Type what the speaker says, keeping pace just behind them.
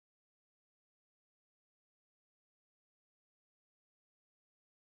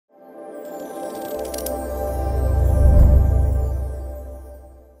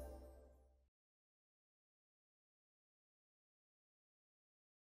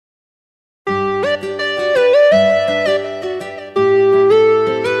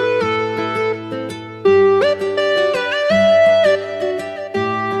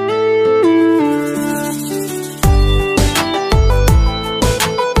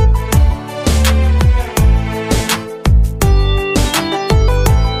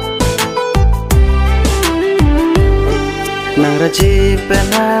raje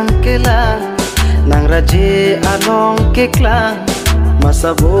penang kelang, nang raje along ke klang,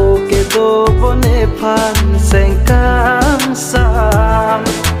 masabo ke do bone pan sengkang sam.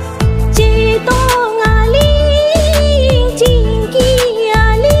 Cito ngaling jingki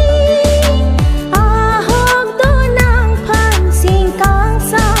aling, ahok do nang pan sengkang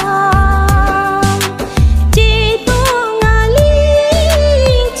sam. Cito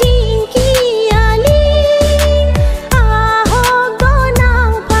ngaling jingki aling, ahok do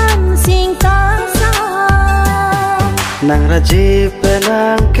nang pan sengkang sam. Nang raje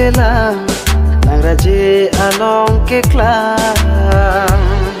penang kelang, nang raje along ke klang.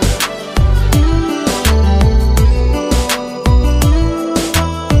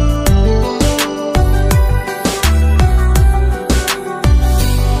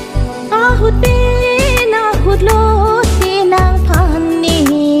 Ahut ben ahut lot tenang panne,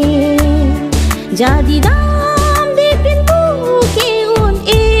 jadi dam dipin buke un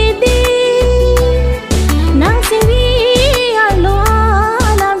ede, nang sewi alo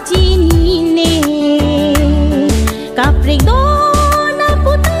alam cinine, kaprik dona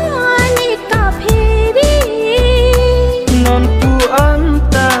putane kaperi, Non pu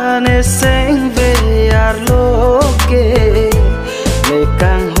antane seng ve arloke,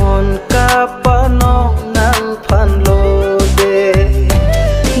 lekang hon kapanong nang panlode.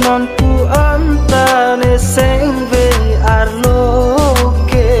 Non pu antane seng ve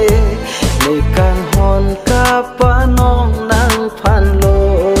arloke, lekang hon kapanong nang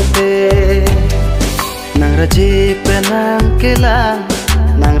panlode. Nang raje penang kelang,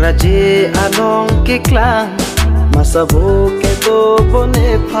 nang raje along ke klang, masabo ke do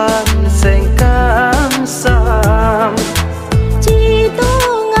bone pan sengkang sam. Cito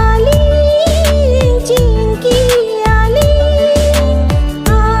ngaling jingki aling,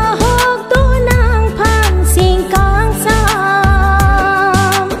 ahok do nang pan sengkang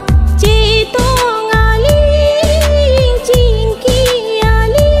sam. Cito ngaling jingki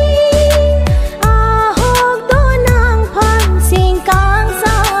aling, ahok do nang pan sengkang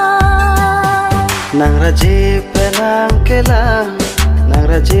sam. Nang raje penang kelang, nang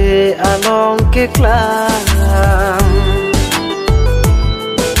raje along ke klang.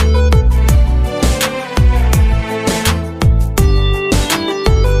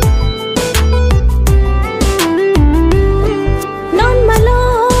 Non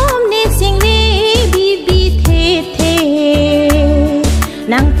malom ne sing ne bi the the,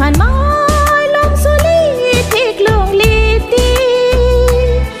 nang pan malom soli thek long le te.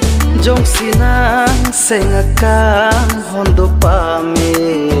 Jong sinang sengakang hondo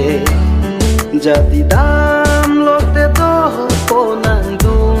pame, jadi dam lote do ponang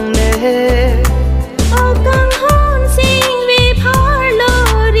dungne. Akang hon sing we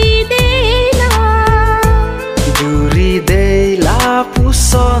parlori de na, Juri de la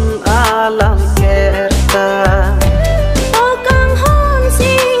puson alam kerta. akang hon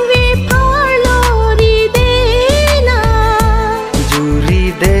sing we parlori de na. Juri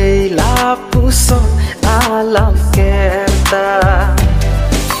de la puson alam kerta.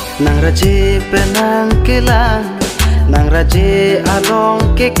 Nang raje penang kelang, nang raje along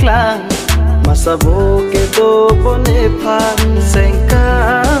ke klang, masabo ke do bone pan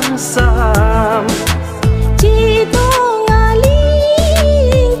sengkang sam. Cito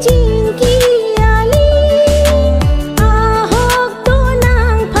ngaling jingki aling, ahok do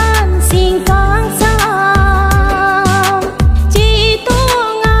nang pan sengkang sam. Cito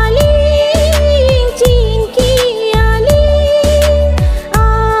ngaling jingki aling,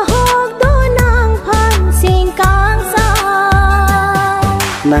 ahok do nang pan sengkang sam.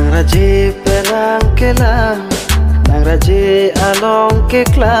 Nang raje penang kelang, nang raje along ke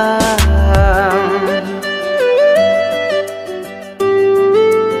klang.